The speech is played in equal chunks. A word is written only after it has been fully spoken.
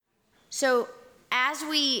So as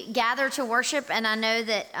we gather to worship, and I know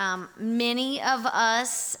that many of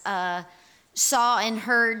us saw and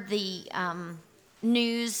heard the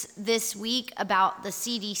news this week about the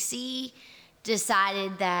CDC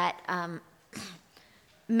decided that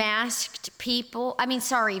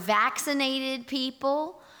vaccinated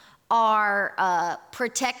people are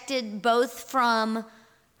protected both from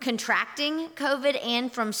contracting COVID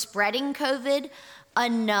and from spreading COVID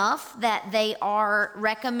enough that they are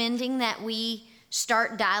recommending that we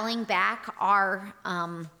start dialing back our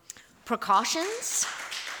precautions.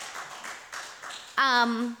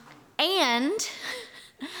 And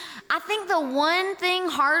I think the one thing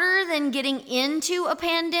harder than getting into a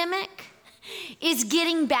pandemic is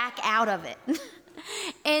getting back out of it.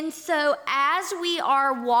 And so as we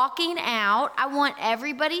are walking out, I want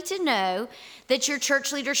everybody to know that your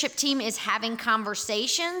church leadership team is having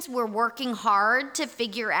conversations. We're working hard to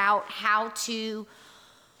figure out how to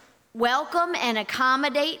welcome and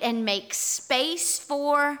accommodate and make space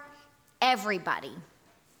for everybody.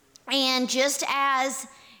 And just as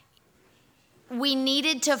we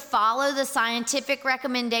needed to follow the scientific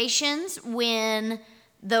recommendations when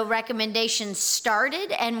the recommendations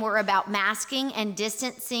started and were about masking and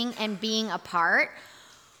distancing and being apart,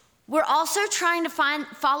 we're also trying to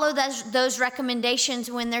follow those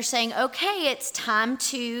recommendations when they're saying, okay, it's time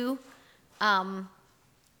to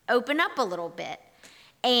open up a little bit.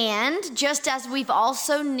 And just as we've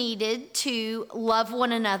also needed to love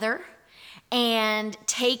one another and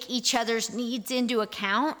take each other's needs into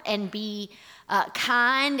account and be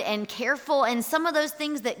kind and careful, and some of those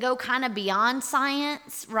things that go kind of beyond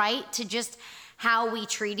science, right, to just how we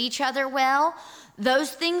treat each other well,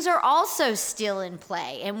 those things are also still in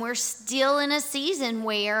play. And we're still in a season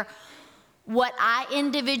where what I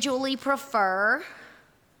individually prefer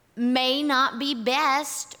may not be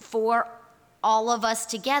best for all of us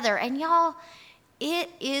together. And y'all, it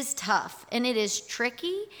is tough and it is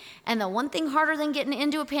tricky. And the one thing harder than getting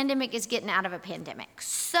into a pandemic is getting out of a pandemic.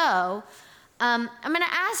 So I'm going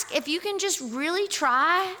to ask if you can just really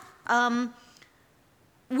try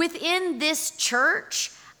within this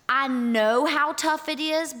church. I know how tough it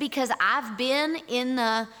is because I've been in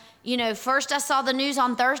the, first I saw the news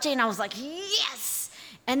on Thursday and I was like, yes.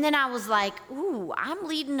 And then I was like, ooh, I'm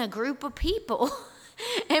leading a group of people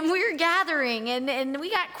and we're gathering and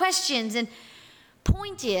we got questions. And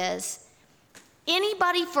point is,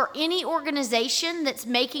 anybody for any organization that's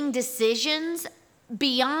making decisions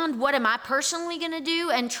beyond what am I personally going to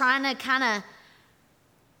do and trying to kind of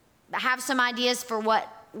have some ideas for what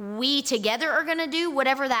we together are going to do,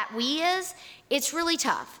 whatever that we is, it's really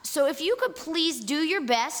tough. So if you could please do your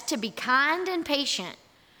best to be kind and patient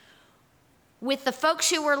with the folks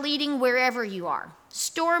who are leading wherever you are.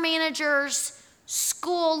 Store managers,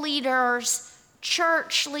 school leaders,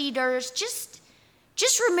 church leaders, just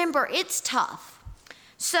remember it's tough.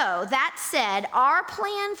 So that said, our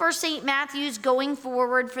plan for St. Matthew's going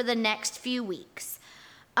forward for the next few weeks.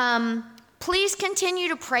 Please continue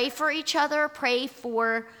to pray for each other, pray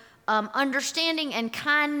for understanding and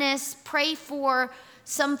kindness, pray for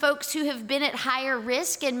some folks who have been at higher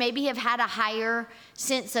risk and maybe have had a higher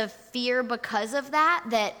sense of fear because of that,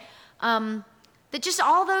 that just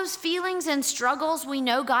all those feelings and struggles, we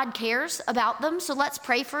know God cares about them, so let's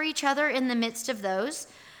pray for each other in the midst of those.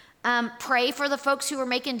 Pray for the folks who are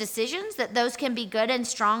making decisions, that those can be good and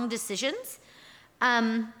strong decisions.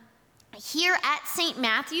 Here at St.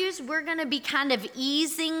 Matthew's, we're going to be kind of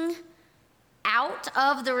easing out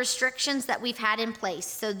of the restrictions that we've had in place.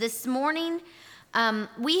 So this morning,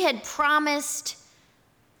 we had promised,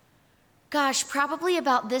 probably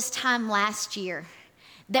about this time last year,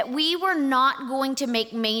 that we were not going to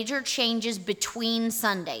make major changes between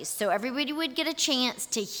Sundays. So everybody would get a chance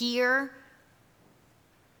to hear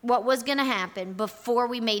what was going to happen before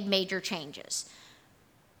we made major changes.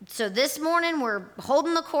 So this morning, we're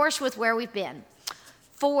holding the course with where we've been.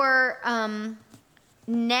 For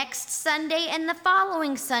next Sunday and the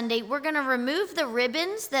following Sunday, we're going to remove the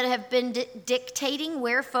ribbons that have been dictating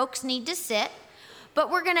where folks need to sit. But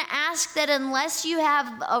we're going to ask that unless you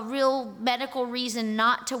have a real medical reason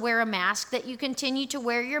not to wear a mask, that you continue to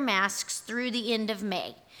wear your masks through the end of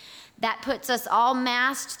May. That puts us all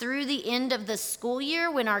masked through the end of the school year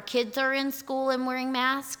when our kids are in school and wearing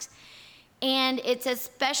masks. And it's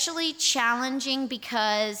especially challenging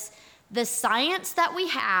because the science that we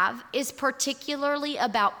have is particularly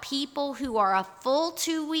about people who are a full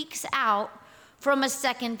 2 weeks out from a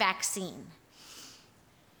second vaccine.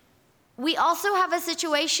 We also have a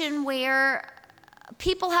situation where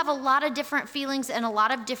people have a lot of different feelings and a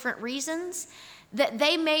lot of different reasons that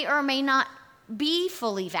they may or may not be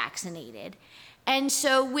fully vaccinated. And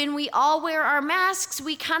so when we all wear our masks,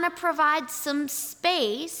 we kind of provide some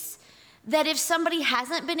space that if somebody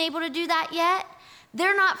hasn't been able to do that yet,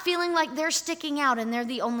 they're not feeling like they're sticking out and they're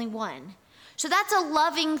the only one. So that's a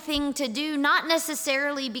loving thing to do, not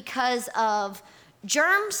necessarily because of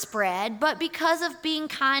germ spread, but because of being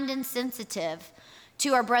kind and sensitive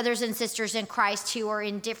to our brothers and sisters in Christ who are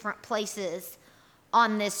in different places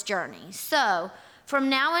on this journey. So from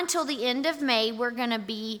now until the end of May, we're going to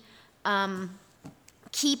be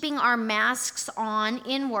keeping our masks on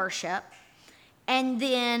in worship, and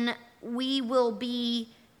then we will be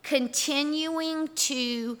continuing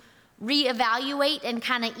to reevaluate and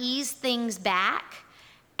kind of ease things back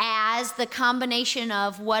as the combination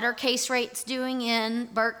of what are case rates doing in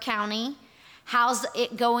Burke County, how's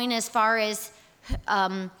it going as far as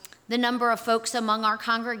the number of folks among our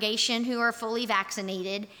congregation who are fully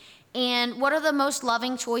vaccinated, and what are the most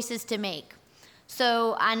loving choices to make.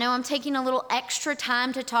 So I know I'm taking a little extra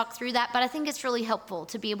time to talk through that, but I think it's really helpful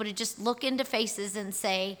to be able to just look into faces and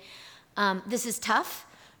say, this is tough.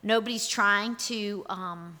 Nobody's trying to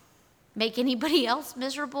make anybody else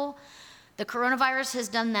miserable. The coronavirus has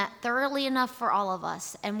done that thoroughly enough for all of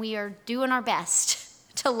us, and we are doing our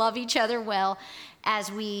best to love each other well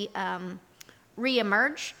as we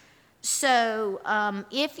reemerge. So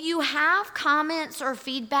if you have comments or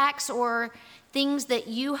feedbacks or things that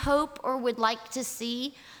you hope or would like to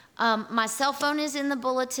see, my cell phone is in the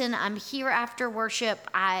bulletin. I'm here after worship.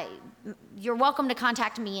 You're welcome to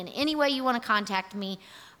contact me in any way you want to contact me.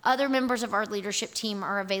 Other members of our leadership team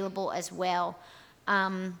are available as well.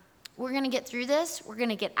 We're going to get through this. We're going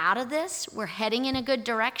to get out of this. We're heading in a good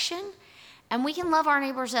direction, and we can love our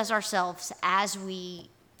neighbors as ourselves as we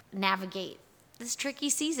navigate this tricky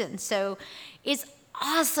season. So it's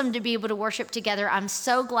awesome to be able to worship together. I'm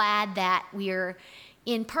so glad that we're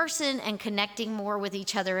in person and connecting more with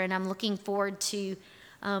each other, and I'm looking forward to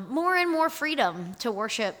more and more freedom to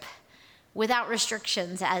worship without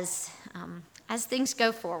restrictions as things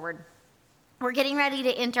go forward. We're getting ready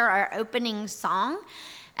to enter our opening song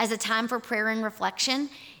as a time for prayer and reflection.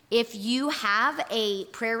 If you have a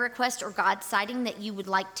prayer request or God sighting that you would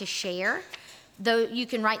like to share, though, you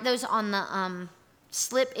can write those on the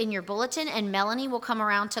slip in your bulletin, and Melanie will come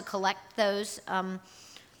around to collect those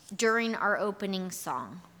during our opening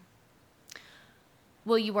song.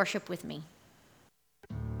 Will you worship with me?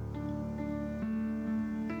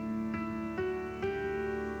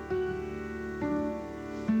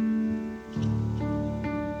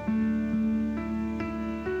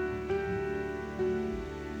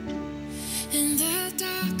 In the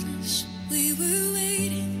darkness, we were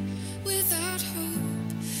waiting without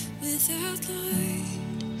hope, without light,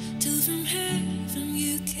 till from heaven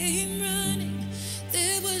you came running.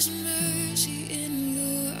 There was mercy in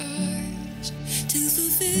your eyes to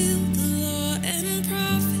fulfill the law and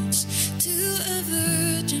prophets. To a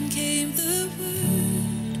virgin came the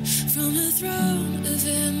word from a throne of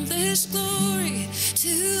endless glory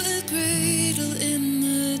to a cradle in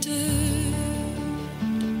the dirt.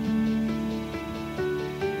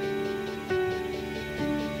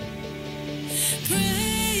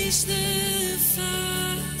 Praise the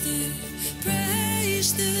Father,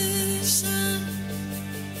 praise the Son,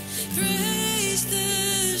 praise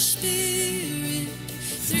the Spirit,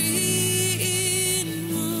 three in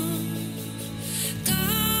one.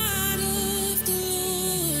 God of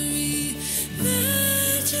glory,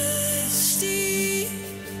 majesty,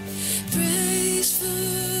 praise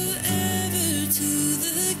forever to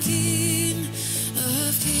the King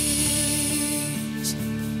of Kings.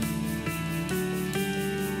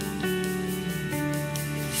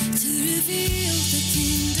 To reveal the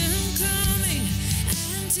kingdom coming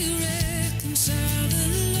and to reconcile the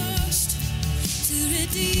lost, to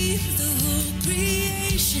redeem the whole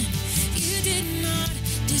creation. You did not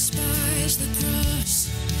despise the cross,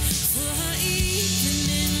 for even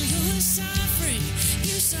in your suffering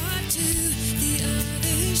you sought to the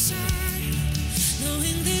other side,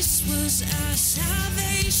 knowing this was our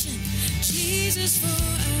salvation. Jesus, for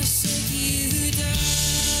our sake you died.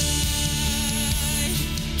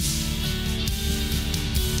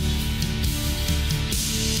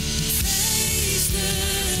 Praise the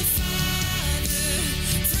Father,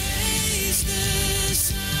 praise the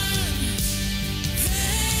Son,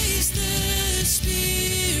 praise the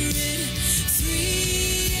Spirit,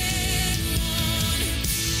 three in one.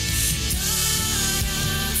 God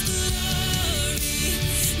of glory,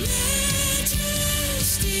 majesty,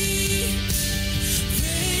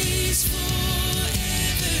 praise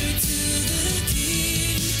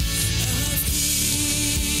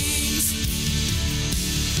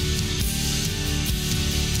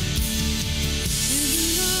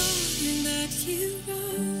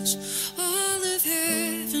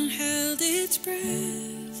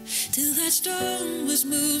that stone was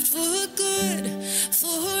moved for good,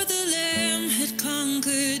 for the Lamb had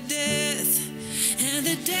conquered death, and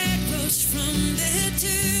the dead rose from their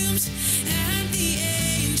tombs, and the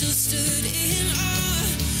angels stood in awe,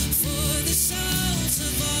 for the souls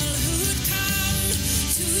of all who'd come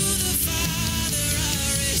to the Father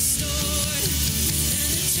are restored. And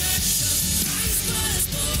the church of Christ was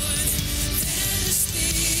born, then the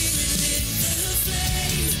Spirit lit the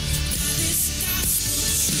flame. Now this gospel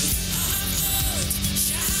truth of old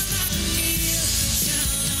shall not kneel,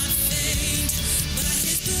 shall not faint, by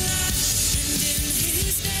his blood and in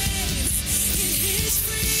his name, in his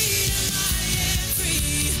freedom I am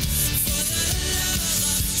free, for the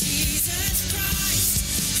love of Jesus Christ,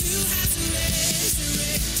 who has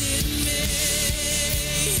resurrected me.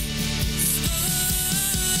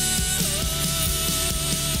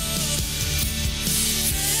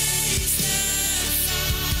 Praise the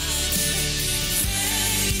Father,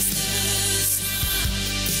 praise the Son,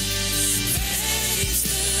 praise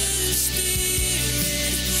the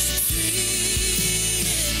Spirit, three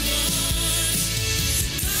in one.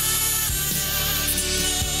 God of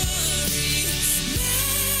glory,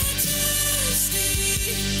 majesty,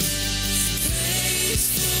 praise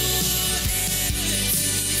forever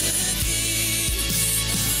to the King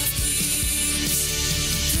of Kings.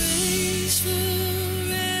 Praise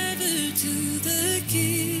forever to the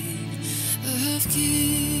King of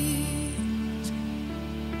Kings.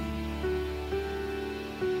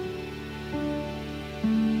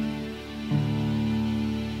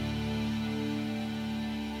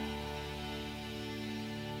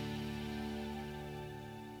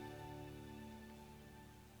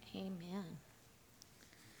 Amen.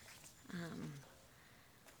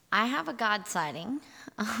 I have a God sighting,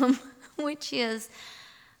 which is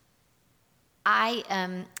I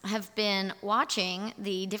have been watching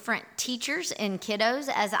the different teachers and kiddos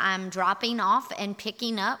as I'm dropping off and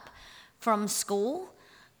picking up from school.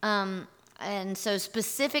 And so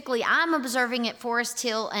specifically, I'm observing at Forest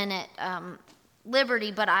Hill and at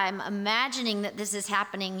Liberty, but I'm imagining that this is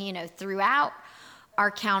happening, throughout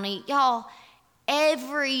our county. Y'all,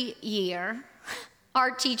 every year,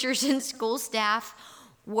 our teachers and school staff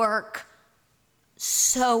work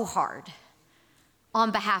so hard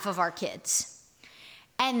on behalf of our kids.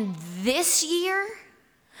 And this year,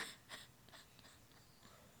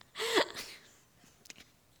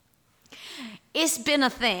 it's been a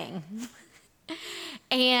thing.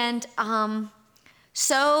 And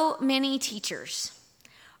so many teachers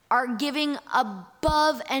are giving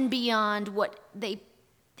above and beyond what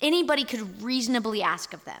anybody could reasonably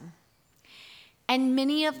ask of them. And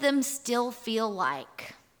many of them still feel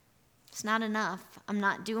like it's not enough. I'm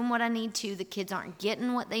not doing what I need to. The kids aren't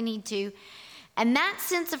getting what they need to. And that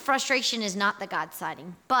sense of frustration is not the God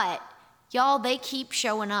sighting. But y'all, they keep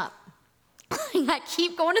showing up. I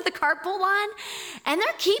keep going to the carpool line, and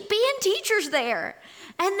there keep being teachers there.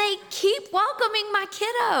 And they keep welcoming my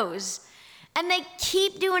kiddos. And they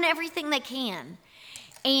keep doing everything they can.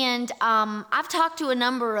 And I've talked to a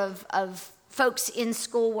number of folks in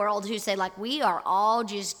school world who say, like, we are all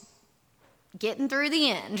just getting through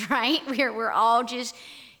the end, right? We're all just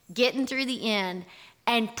getting through the end.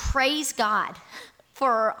 And praise God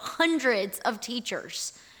for hundreds of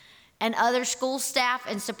teachers and other school staff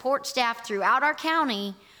and support staff throughout our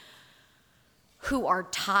county who are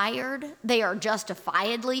tired. They are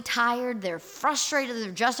justifiably tired. They're frustrated.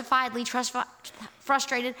 They're justifiably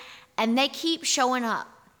frustrated. And they keep showing up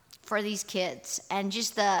for these kids. And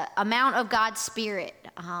just the amount of God's Spirit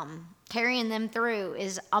carrying them through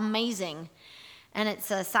is amazing. And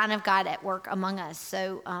it's a sign of God at work among us.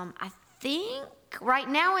 So I think right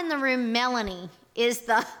now in the room, Melanie is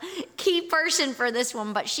the key person for this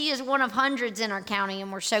one. But she is one of hundreds in our county,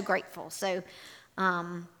 and we're so grateful. So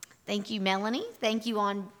thank you, Melanie. Thank you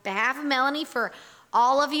on behalf of Melanie for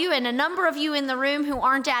all of you and a number of you in the room who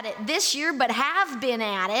aren't at it this year but have been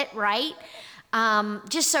at it, right?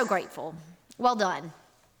 Just so grateful. Well done.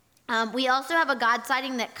 We also have a God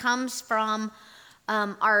sighting that comes from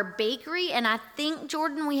our bakery, and I think,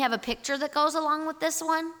 Jordan, we have a picture that goes along with this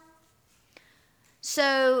one.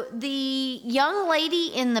 So the young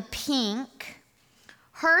lady in the pink,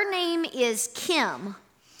 her name is Kim,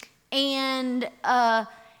 and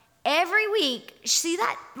every week, see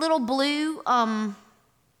that little blue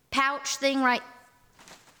pouch thing right?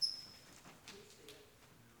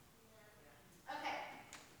 Okay.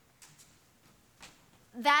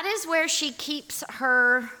 That is where she keeps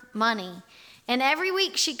her money. And every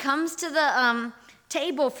week she comes to the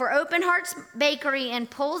table for Open Hearts Bakery and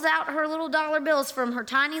pulls out her little dollar bills from her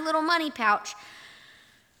tiny little money pouch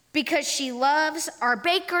because she loves our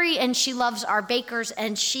bakery and she loves our bakers,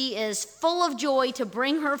 and she is full of joy to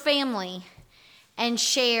bring her family and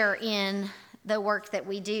share in the work that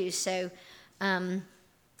we do. So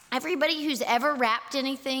everybody who's ever wrapped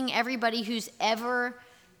anything, everybody who's ever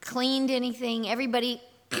cleaned anything, everybody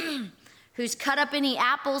who's cut up any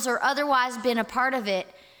apples or otherwise been a part of it,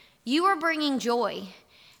 you are bringing joy,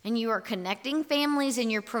 and you are connecting families,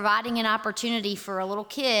 and you're providing an opportunity for a little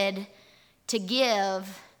kid to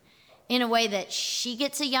give in a way that she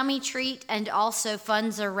gets a yummy treat, and also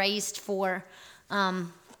funds are raised for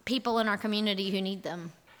people in our community who need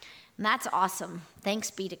them. And that's awesome.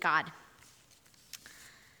 Thanks be to God.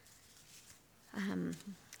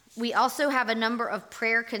 We also have a number of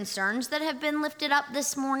prayer concerns that have been lifted up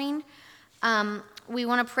this morning. We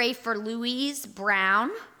want to pray for Louise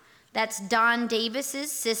Brown. That's Don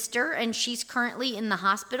Davis's sister, and she's currently in the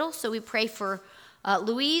hospital. So we pray for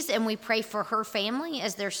Louise, and we pray for her family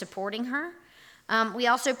as they're supporting her. We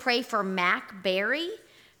also pray for Mac Berry,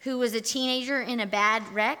 who was a teenager in a bad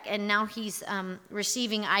wreck, and now he's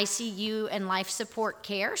receiving ICU and life support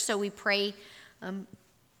care. So we pray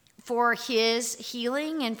for his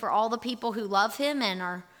healing and for all the people who love him and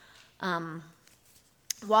are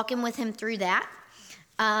walking with him through that.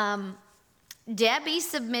 Debbie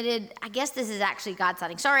submitted, I guess this is actually God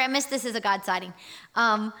sighting. Sorry, I missed this as a God sighting.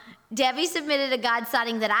 Debbie submitted a God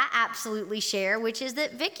sighting that I absolutely share, which is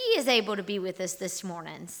that Vicki is able to be with us this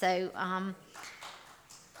morning. So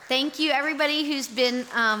thank you, everybody who's been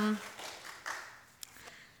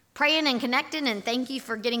praying and connecting, and thank you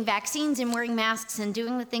for getting vaccines and wearing masks and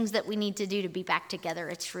doing the things that we need to do to be back together.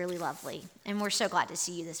 It's really lovely, and we're so glad to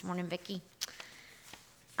see you this morning, Vicki.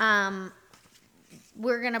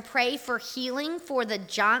 We're going to pray for healing for the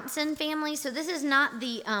Johnson family. So this is not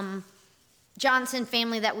the Johnson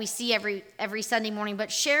family that we see every Sunday morning,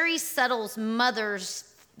 but Sherry Suttle's mother's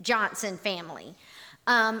Johnson family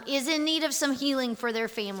is in need of some healing for their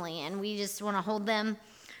family, and we just want to hold them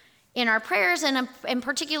in our prayers, and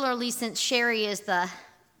particularly since Sherry is the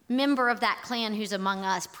member of that clan who's among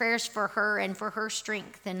us, prayers for her and for her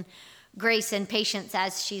strength and grace and patience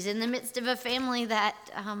as she's in the midst of a family that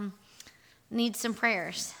needs some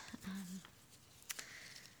prayers.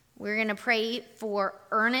 We're going to pray for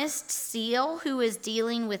Ernest Seal, who is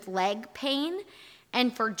dealing with leg pain,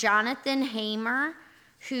 and for Jonathan Hamer,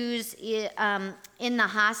 who's in the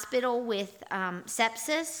hospital with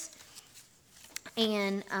sepsis,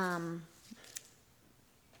 and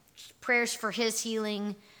prayers for his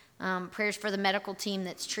healing, prayers for the medical team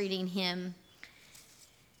that's treating him.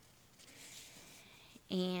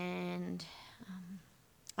 And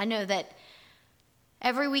I know that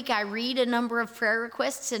every week I read a number of prayer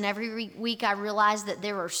requests, and every week I realize that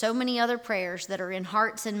there are so many other prayers that are in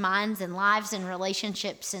hearts and minds and lives and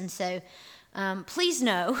relationships. And so please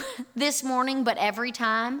know this morning, but every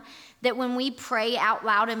time, that when we pray out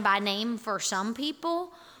loud and by name for some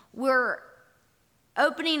people, we're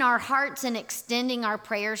opening our hearts and extending our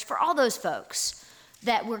prayers for all those folks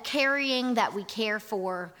that we're carrying, that we care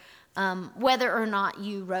for, whether or not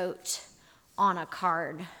you wrote on a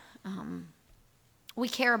card. We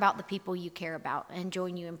care about the people you care about and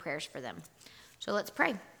join you in prayers for them. So let's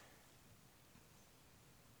pray.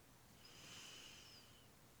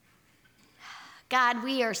 God,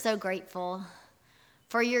 we are so grateful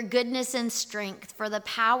for your goodness and strength, for the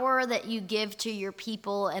power that you give to your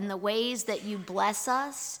people and the ways that you bless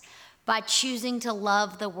us by choosing to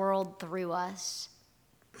love the world through us.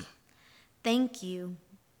 Thank you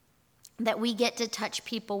that we get to touch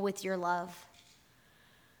people with your love.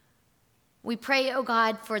 We pray, oh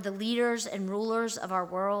God, for the leaders and rulers of our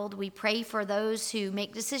world. We pray for those who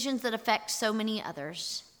make decisions that affect so many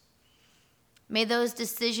others. May those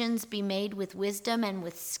decisions be made with wisdom and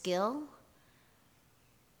with skill,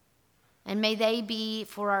 and may they be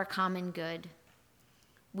for our common good.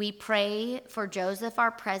 We pray for Joseph,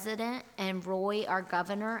 our president, and Roy, our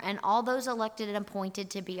governor, and all those elected and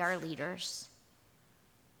appointed to be our leaders.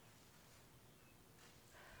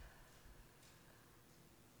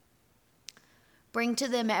 Bring to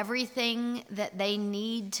them everything that they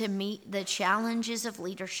need to meet the challenges of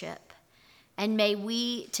leadership, and may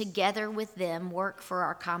we, together with them, work for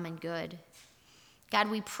our common good. God,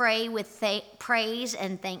 we pray with praise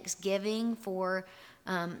and thanksgiving for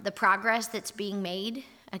the progress that's being made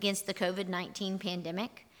against the COVID-19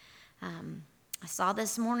 pandemic. I saw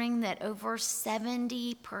this morning that over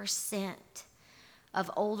 70%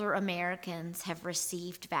 of older Americans have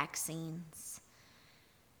received vaccines.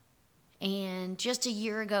 And just a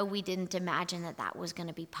year ago, we didn't imagine that that was going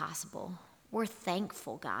to be possible. We're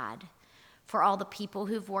thankful, God, for all the people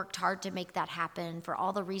who've worked hard to make that happen, for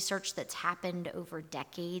all the research that's happened over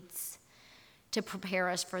decades to prepare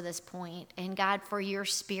us for this point. And God, for your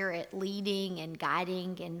Spirit leading and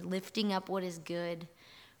guiding and lifting up what is good,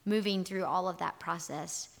 moving through all of that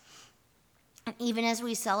process. And even as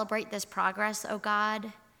we celebrate this progress, oh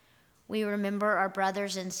God, we remember our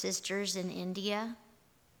brothers and sisters in India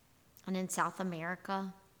and in South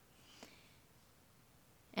America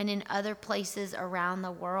and in other places around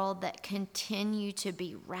the world that continue to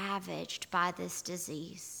be ravaged by this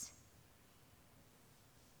disease.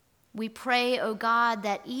 We pray, oh God,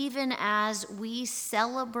 that even as we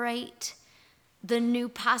celebrate the new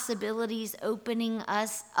possibilities opening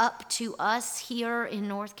us up to us here in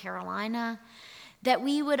North Carolina, that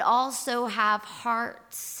we would also have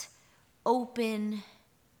hearts open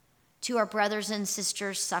to our brothers and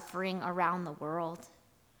sisters suffering around the world.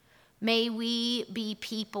 May we be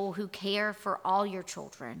people who care for all your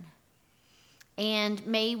children. And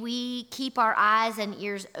may we keep our eyes and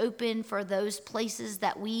ears open for those places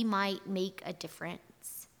that we might make a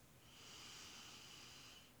difference.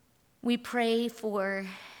 We pray for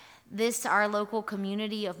this, our local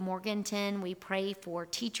community of Morganton. We pray for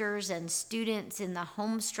teachers and students in the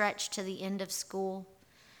home stretch to the end of school.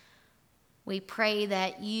 We pray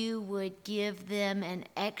that you would give them an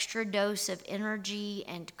extra dose of energy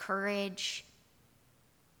and courage.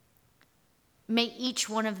 May each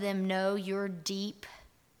one of them know your deep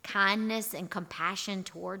kindness and compassion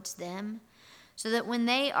towards them, so that when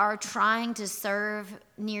they are trying to serve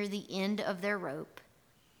near the end of their rope,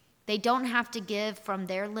 they don't have to give from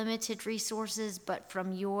their limited resources, but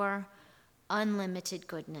from your unlimited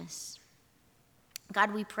goodness.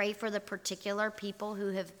 God, we pray for the particular people who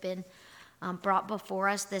have been brought before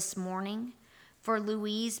us this morning, for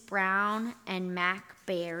Louise Brown and Mac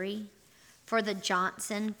Berry, for the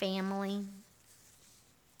Johnson family,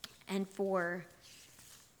 and for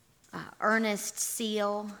Ernest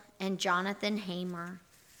Seal and Jonathan Hamer.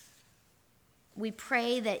 We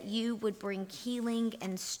pray that you would bring healing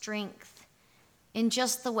and strength in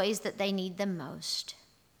just the ways that they need them most.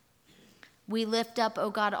 We lift up, oh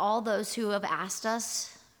God, all those who have asked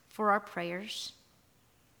us for our prayers.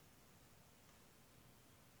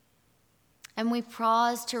 And we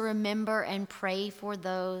pause to remember and pray for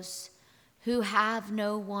those who have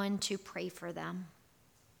no one to pray for them.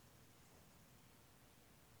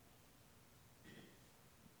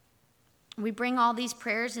 We bring all these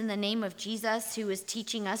prayers in the name of Jesus, who is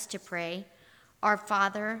teaching us to pray. Our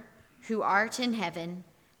Father, who art in heaven,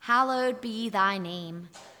 hallowed be thy name.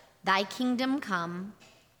 Thy kingdom come,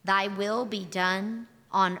 thy will be done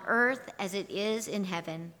on earth as it is in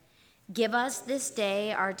heaven. Give us this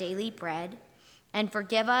day our daily bread, and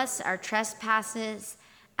forgive us our trespasses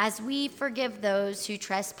as we forgive those who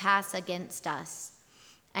trespass against us.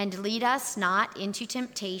 And lead us not into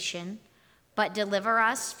temptation, but deliver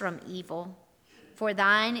us from evil. For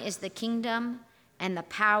thine is the kingdom and the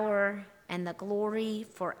power and the glory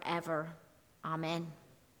forever. Amen.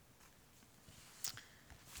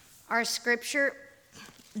 Our scripture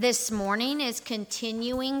this morning is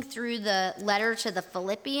continuing through the letter to the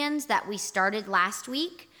Philippians that we started last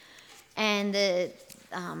week. And the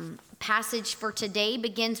passage for today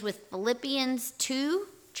begins with Philippians 2,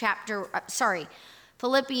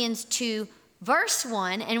 verse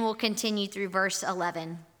 1, and we'll continue through verse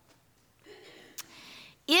 11.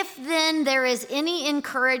 If then there is any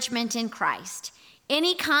encouragement in Christ,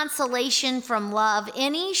 any consolation from love,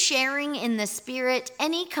 any sharing in the Spirit,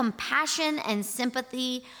 any compassion and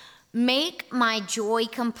sympathy, make my joy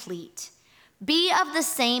complete. Be of the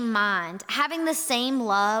same mind, having the same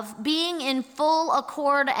love, being in full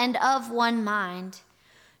accord and of one mind.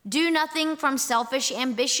 Do nothing from selfish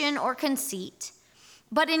ambition or conceit,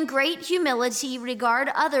 but in great humility regard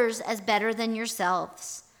others as better than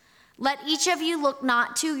yourselves. Let each of you look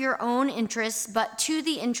not to your own interests, but to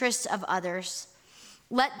the interests of others.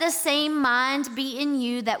 Let the same mind be in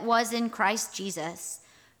you that was in Christ Jesus,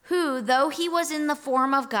 who, though he was in the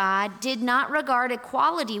form of God, did not regard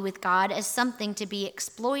equality with God as something to be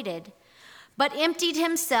exploited, but emptied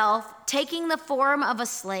himself, taking the form of a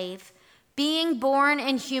slave, being born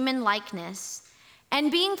in human likeness.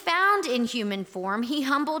 And being found in human form, he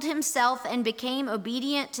humbled himself and became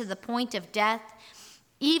obedient to the point of death,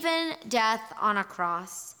 even death on a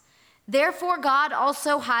cross. Therefore God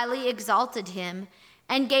also highly exalted him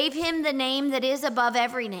and gave him the name that is above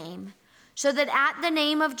every name, so that at the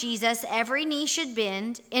name of Jesus every knee should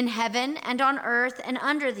bend in heaven and on earth and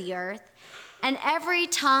under the earth, and every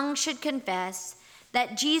tongue should confess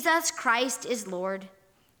that Jesus Christ is Lord,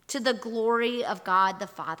 to the glory of God the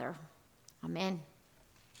Father. Amen.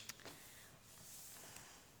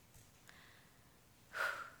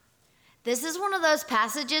 This is one of those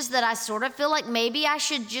passages that I sort of feel like maybe I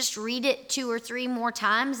should just read it 2 or 3 more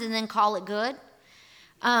times and then call it good.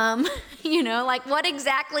 Like what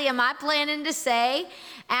exactly am I planning to say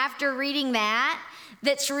after reading that?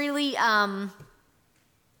 That's really,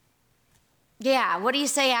 what do you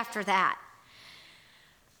say after that?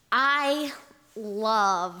 I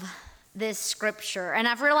love this scripture. And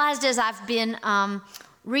I've realized as I've been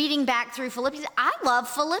reading back through Philippians, I love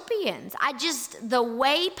Philippians. The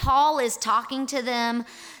way Paul is talking to them,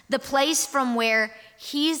 the place from where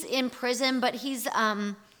he's in prison, but he's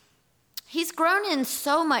grown in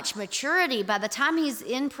so much maturity. By the time he's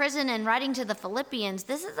in prison and writing to the Philippians,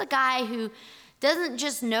 this is a guy who doesn't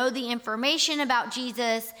just know the information about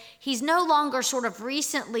Jesus. He's no longer sort of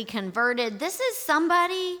recently converted. This is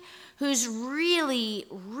somebody who's really,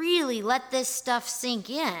 really let this stuff sink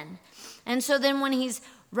in. And so then when he's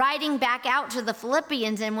writing back out to the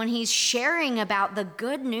Philippians and when he's sharing about the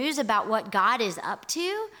good news about what God is up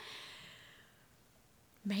to,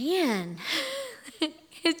 man,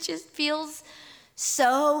 it just feels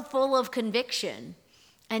so full of conviction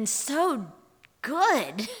and so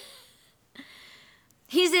good.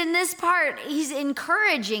 He's in this part, he's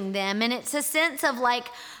encouraging them, and it's a sense of like,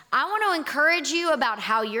 I want to encourage you about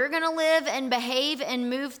how you're going to live and behave and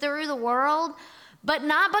move through the world, but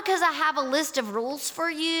not because I have a list of rules for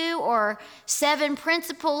you or 7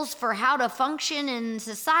 principles for how to function in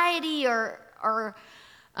society or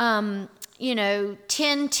 10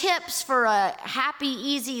 tips for a happy,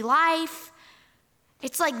 easy life.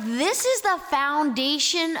 It's like, this is the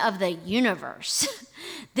foundation of the universe.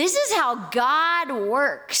 This is how God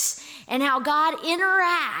works and how God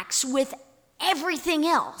interacts with everything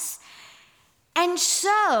else. And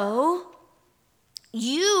so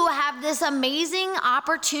you have this amazing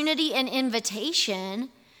opportunity and invitation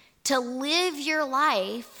to live your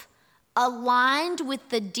life aligned with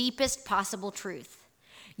the deepest possible truth.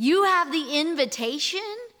 You have the invitation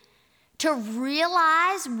to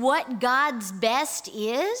realize what God's best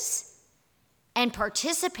is and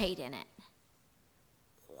participate in it.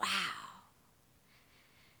 Wow.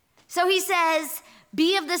 So he says,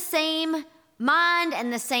 be of the same mind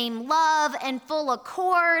and the same love and full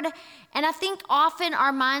accord. And I think often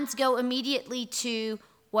our minds go immediately to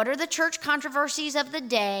what are the church controversies of the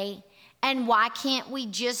day and why can't we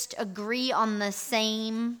just agree on the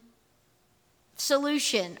same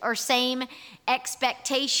solution or same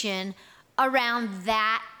expectation around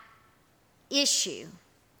that issue.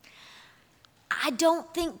 I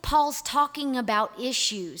don't think Paul's talking about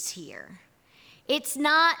issues here. It's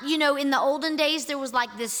not, in the olden days, there was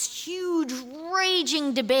like this huge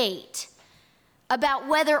raging debate about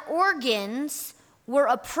whether organs were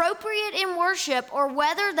appropriate in worship or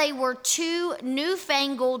whether they were too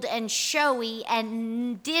newfangled and showy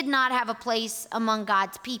and did not have a place among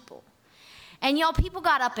God's people. And y'all, people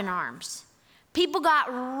got up in arms. People got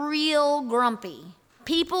real grumpy.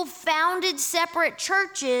 People founded separate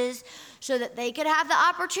churches so that they could have the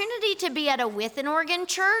opportunity to be at a with an organ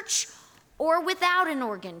church or without an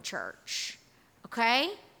organ church. Okay?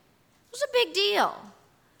 It was a big deal.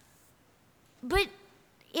 But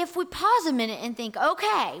if we pause a minute and think,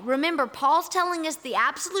 okay, remember, Paul's telling us the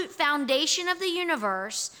absolute foundation of the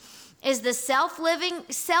universe is the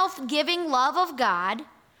self-giving love of God,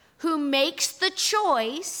 who makes the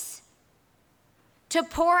choice to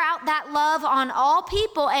pour out that love on all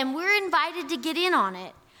people, and we're invited to get in on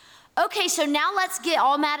it. Okay, so now let's get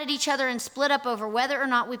all mad at each other and split up over whether or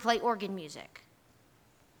not we play organ music.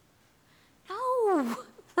 No,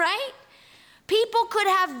 right? People could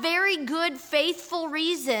have very good, faithful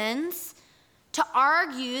reasons to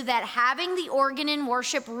argue that having the organ in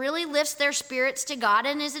worship really lifts their spirits to God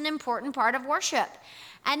and is an important part of worship.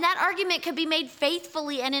 And that argument could be made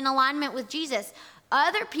faithfully and in alignment with Jesus.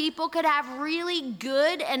 Other people could have really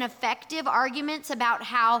good and effective arguments about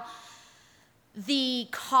how the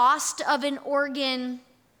cost of an organ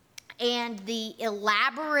and the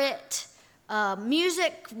elaborate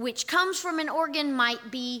music which comes from an organ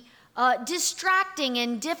might be distracting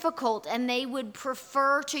and difficult, and they would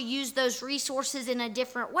prefer to use those resources in a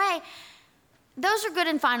different way. Those are good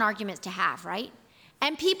and fine arguments to have, right?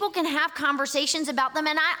 And people can have conversations about them,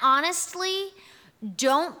 and I honestly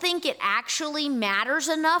don't think it actually matters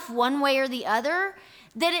enough one way or the other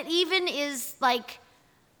that it even is like,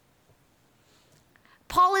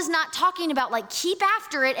 Paul is not talking about like keep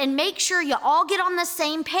after it and make sure you all get on the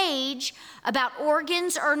same page about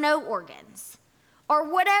organs or no organs or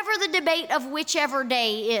whatever the debate of whichever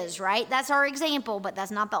day is, right? That's our example, but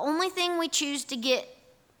that's not the only thing we choose to get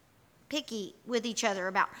picky with each other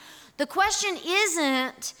about. The question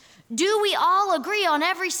isn't, do we all agree on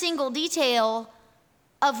every single detail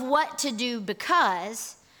of what to do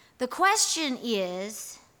because the question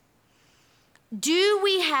is, do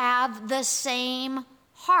we have the same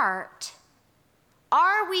heart?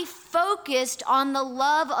 Are we focused on the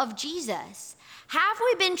love of Jesus? Have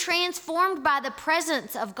we been transformed by the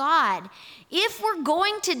presence of God? If we're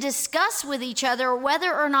going to discuss with each other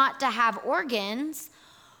whether or not to have organs,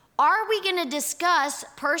 are we going to discuss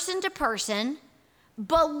person to person,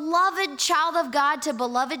 beloved child of God to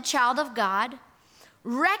beloved child of God,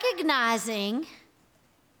 recognizing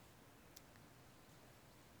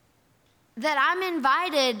that I'm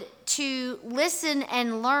invited to listen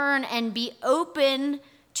and learn and be open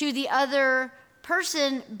to the other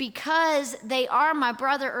person because they are my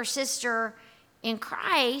brother or sister in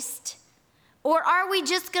Christ? Or are we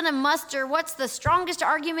just going to muster what's the strongest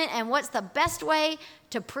argument and what's the best way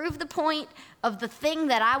to prove the point of the thing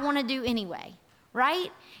that I want to do anyway, right?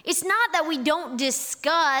 It's not that we don't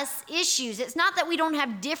discuss issues. It's not that we don't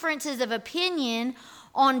have differences of opinion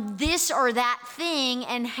on this or that thing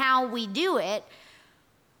and how we do it.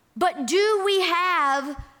 But do we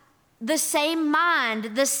have the same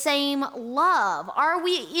mind, the same love? Are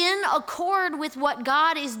we in accord with what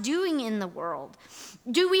God is doing in the world?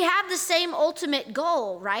 Do we have the same ultimate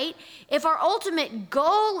goal, right? If our ultimate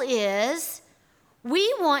goal is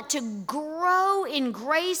we want to grow in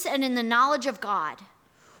grace and in the knowledge of God,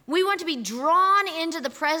 we want to be drawn into the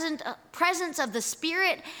presence of the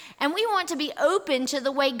Spirit, and we want to be open to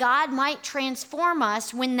the way God might transform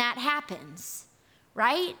us when that happens,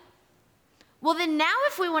 right? Well, then now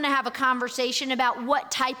if we want to have a conversation about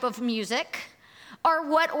what type of music or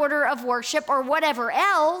what order of worship or whatever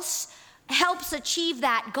else helps achieve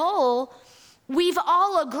that goal, we've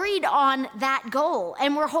all agreed on that goal,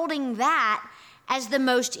 and we're holding that as the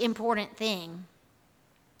most important thing.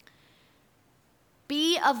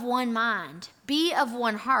 Be of one mind, be of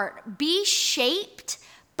one heart, be shaped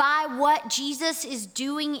by what Jesus is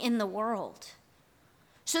doing in the world,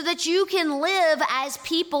 so that you can live as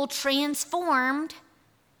people transformed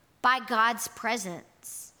by God's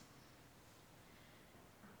presence.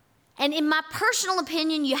 And in my personal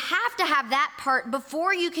opinion, you have to have that part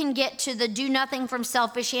before you can get to the do nothing from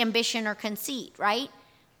selfish ambition or conceit, right?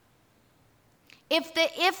 If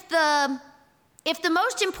the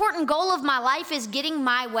most important goal of my life is getting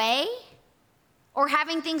my way, or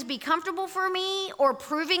having things be comfortable for me, or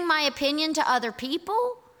proving my opinion to other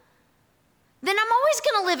people, then I'm always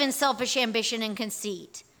going to live in selfish ambition and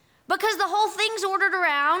conceit, because the whole thing's ordered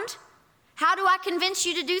around, how do I convince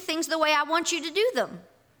you to do things the way I want you to do them?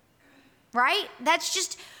 Right? That's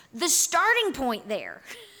just the starting point there.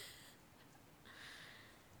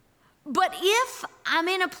 But if I'm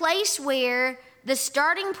in a place where the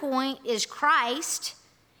starting point is Christ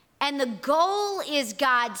and the goal is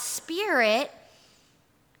God's Spirit,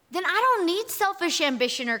 then I don't need selfish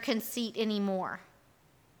ambition or conceit anymore.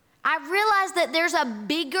 I realize that there's a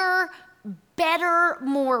bigger, better,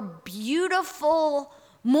 more beautiful,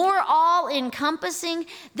 more all-encompassing.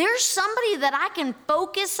 There's somebody that I can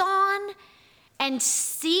focus on and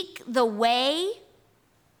seek the way.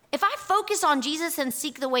 If I focus on Jesus and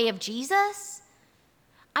seek the way of Jesus,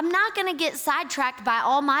 I'm not going to get sidetracked by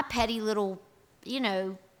all my petty little,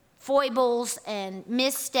 foibles and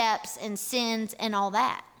missteps and sins and all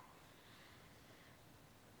that.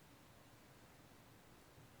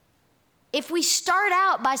 If we start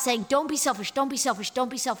out by saying, don't be selfish, don't be selfish, don't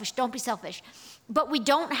be selfish, don't be selfish, but we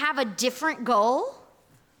don't have a different goal,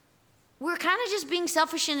 we're kind of just being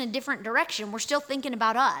selfish in a different direction. We're still thinking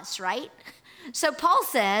about us, right? So Paul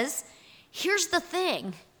says, here's the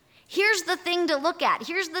thing. Here's the thing to look at.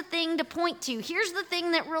 Here's the thing to point to. Here's the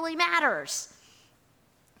thing that really matters.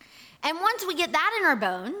 And once we get that in our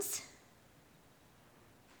bones,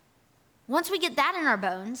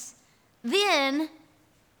 then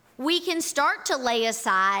we can start to lay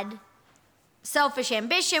aside selfish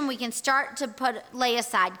ambition. We can start to lay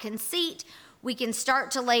aside conceit. We can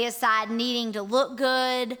start to lay aside needing to look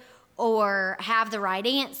good or have the right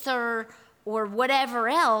answer or whatever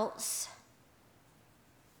else,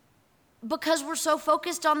 because we're so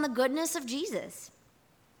focused on the goodness of Jesus.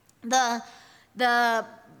 The bit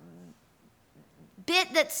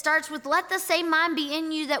that starts with, let the same mind be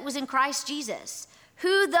in you that was in Christ Jesus,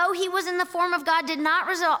 who, though he was in the form of God, did not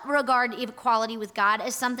regard equality with God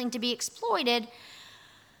as something to be exploited.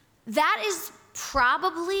 That is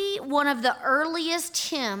probably one of the earliest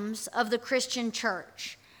hymns of the Christian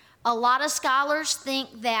church. A lot of scholars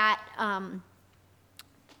think that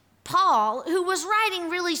Paul, who was writing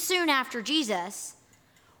really soon after Jesus,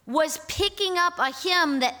 was picking up a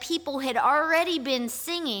hymn that people had already been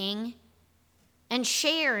singing and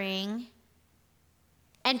sharing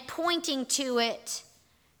and pointing to it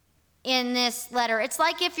in this letter. It's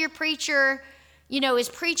like if your preacher, is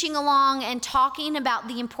preaching along and talking about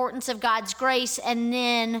the importance of God's grace and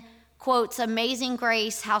then quotes, "Amazing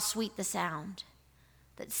grace, how sweet the sound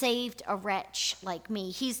that saved a wretch like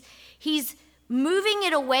me." He's moving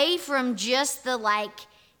it away from just the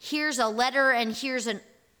here's a letter and here's an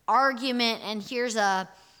argument and here's a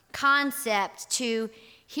concept to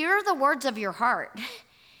here are the words of your heart.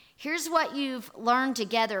 Here's what you've learned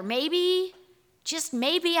together. Maybe, just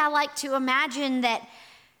maybe, I like to imagine that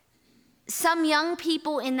some young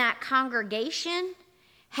people in that congregation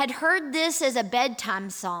had heard this as a bedtime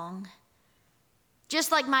song,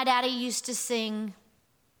 just like my daddy used to sing.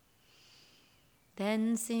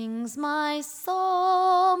 "Then sings my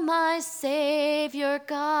soul, my Savior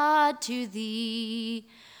God, to thee,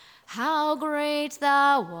 how great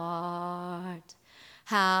thou art,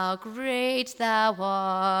 how great thou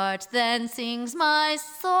art. Then sings my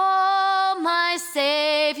soul, my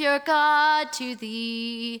Savior God, to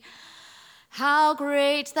thee, how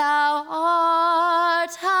great thou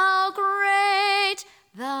art, how great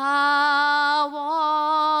thou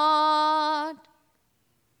art."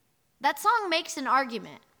 That song makes an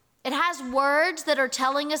argument. It has words that are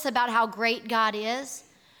telling us about how great God is.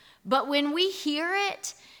 But when we hear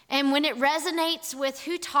it and when it resonates with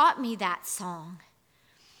who taught me that song,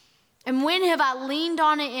 and when have I leaned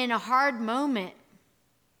on it in a hard moment,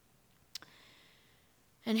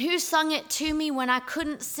 and who sung it to me when I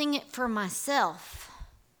couldn't sing it for myself,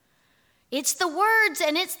 it's the words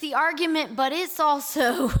and it's the argument, but it's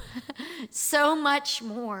also so much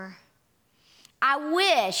more. I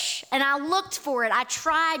wish, and I looked for it, I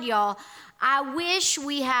tried, y'all. I wish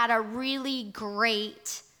we had a really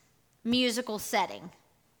great musical setting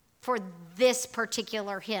for this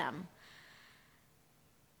particular hymn.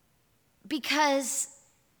 Because,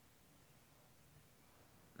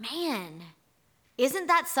 man, isn't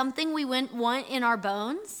that something we want in our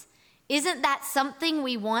bones? Isn't that something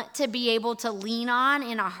we want to be able to lean on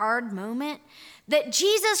in a hard moment? That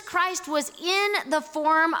Jesus Christ was in the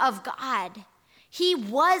form of God. He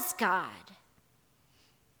was God.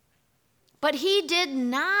 But he did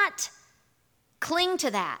not cling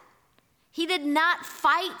to that. He did not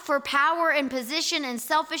fight for power and position and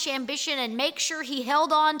selfish ambition and make sure he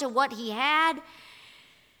held on to what he had.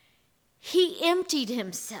 He emptied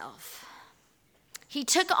himself. He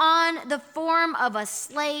took on the form of a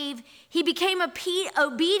slave. He became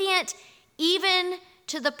obedient even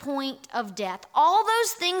to the point of death. All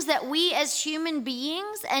those things that we as human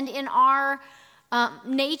beings and in our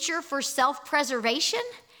nature for self-preservation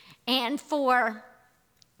and for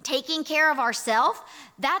taking care of ourselves,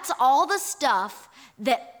 that's all the stuff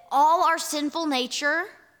that all our sinful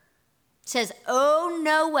nature says, "Oh,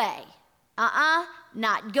 no way.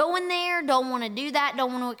 Not going there, don't want to do that,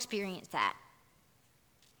 don't want to experience that."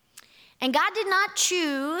 And God did not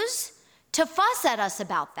choose to fuss at us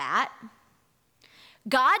about that.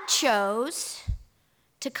 God chose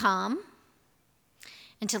to come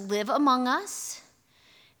and to live among us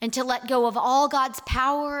and to let go of all God's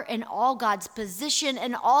power and all God's position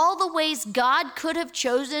and all the ways God could have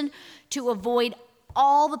chosen to avoid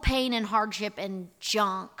all the pain and hardship and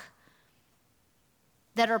junk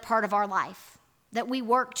that are part of our life, that we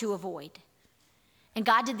work to avoid. And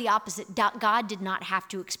God did the opposite. God did not have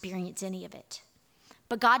to experience any of it.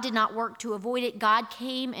 But God did not work to avoid it. God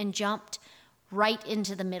came and jumped right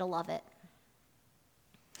into the middle of it.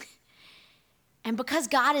 And because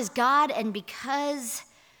God is God, and because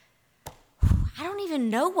I don't even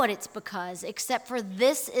know what it's because, except for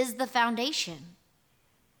this is the foundation.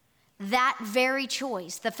 That very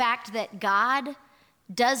choice, the fact that God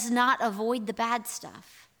does not avoid the bad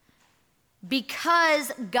stuff.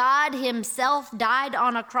 Because God himself died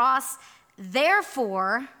on a cross,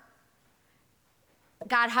 therefore,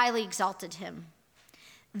 God highly exalted him.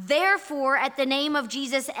 Therefore, at the name of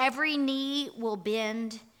Jesus, every knee will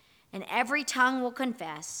bend and every tongue will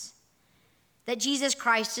confess that Jesus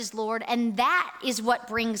Christ is Lord, and that is what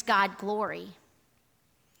brings God glory.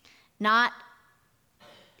 Not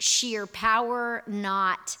sheer power,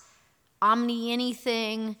 not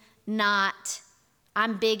omni-anything, not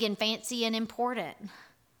I'm big and fancy and important.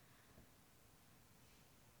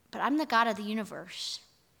 But I'm the God of the universe,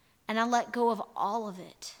 and I let go of all of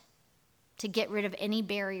it to get rid of any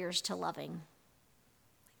barriers to loving.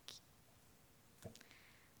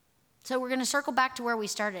 So we're going to circle back to where we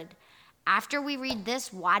started. After we read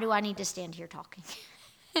this, why do I need to stand here talking?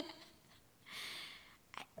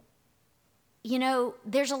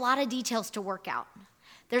 There's a lot of details to work out.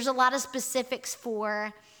 There's a lot of specifics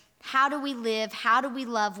for how do we live, how do we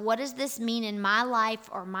love, what does this mean in my life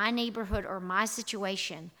or my neighborhood or my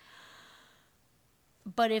situation?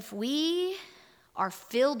 But if we are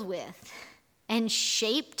filled with and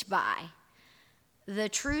shaped by the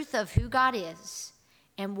truth of who God is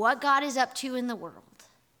and what God is up to in the world,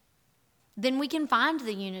 then we can find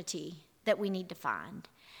the unity that we need to find.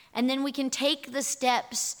 And then we can take the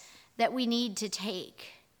steps that we need to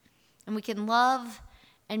take. And we can love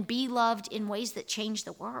and be loved in ways that change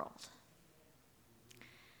the world.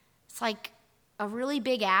 It's like a really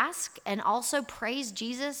big ask, and also praise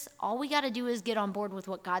Jesus. All we got to do is get on board with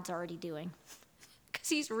what God's already doing, because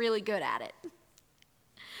he's really good at it.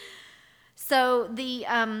 So the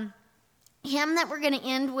hymn that we're going to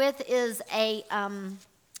end with is a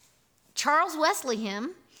Charles Wesley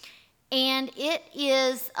hymn, and it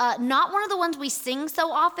is not one of the ones we sing so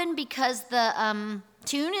often because the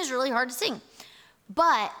tune is really hard to sing.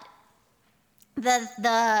 But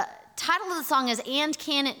the title of the song is "And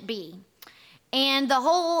Can It Be?" And the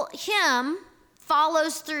whole hymn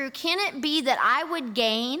follows through, can it be that I would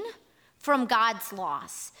gain from God's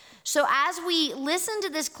loss? So as we listen to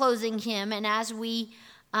this closing hymn and as we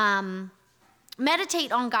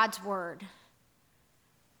meditate on God's word,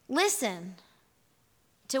 listen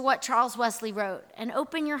to what Charles Wesley wrote and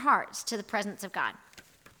open your hearts to the presence of God.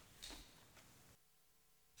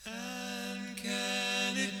 And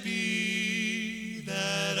can it be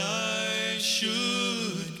that I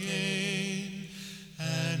should gain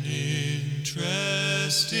an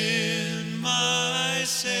interest in my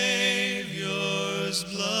Savior's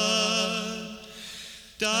blood?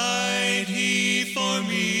 Died he for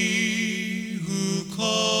me who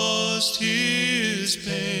caused his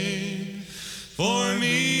pain, for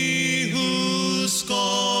me who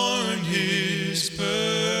scorned his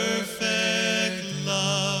perfect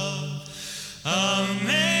love.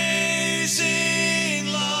 Amazing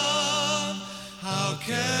love, how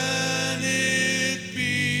can it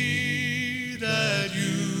be that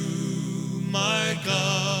you, my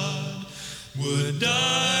God, would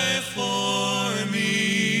die for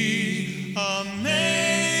me?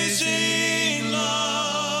 Amazing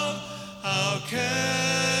love, how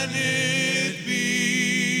can it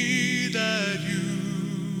be that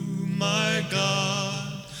you, my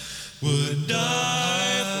God, would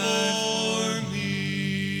die for me?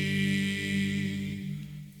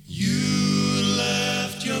 You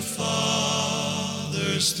left your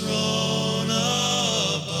Father's throne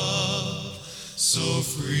above, so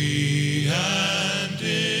free and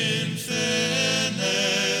infinite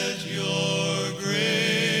your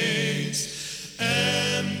grace,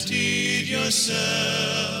 emptied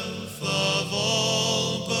yourself of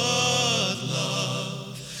all but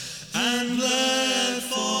love, and bled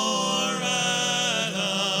for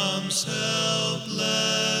Adam's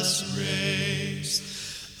helpless race.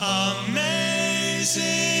 Amazing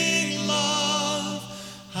love,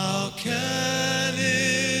 how can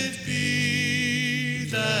it be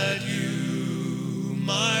that you,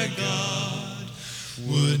 my God,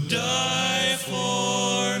 would die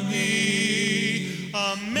for me?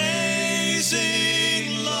 Amazing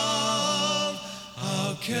love,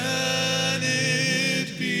 how can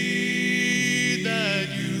it be that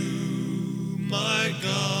you, my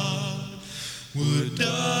God, would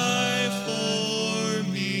die for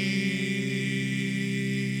me?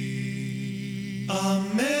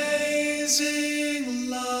 Amazing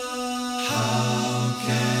love, how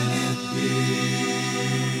can it be?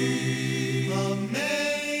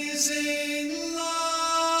 Amazing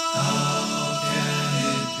love, how can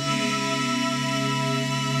it be?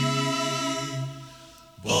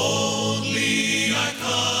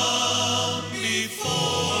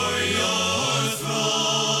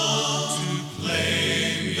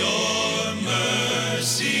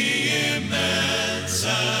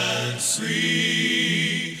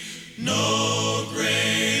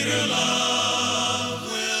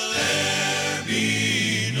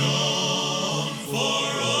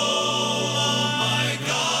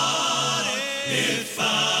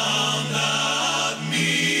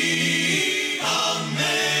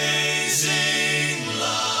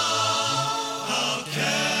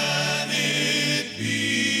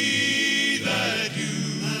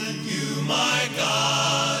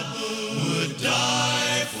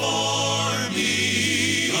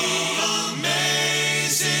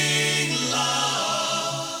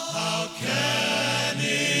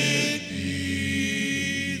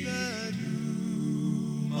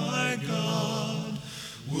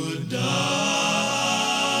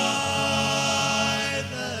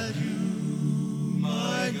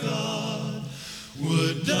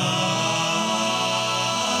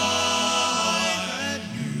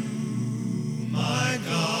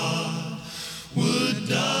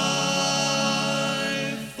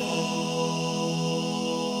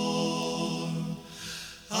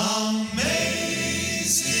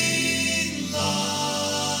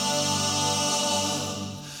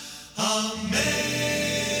 Amazing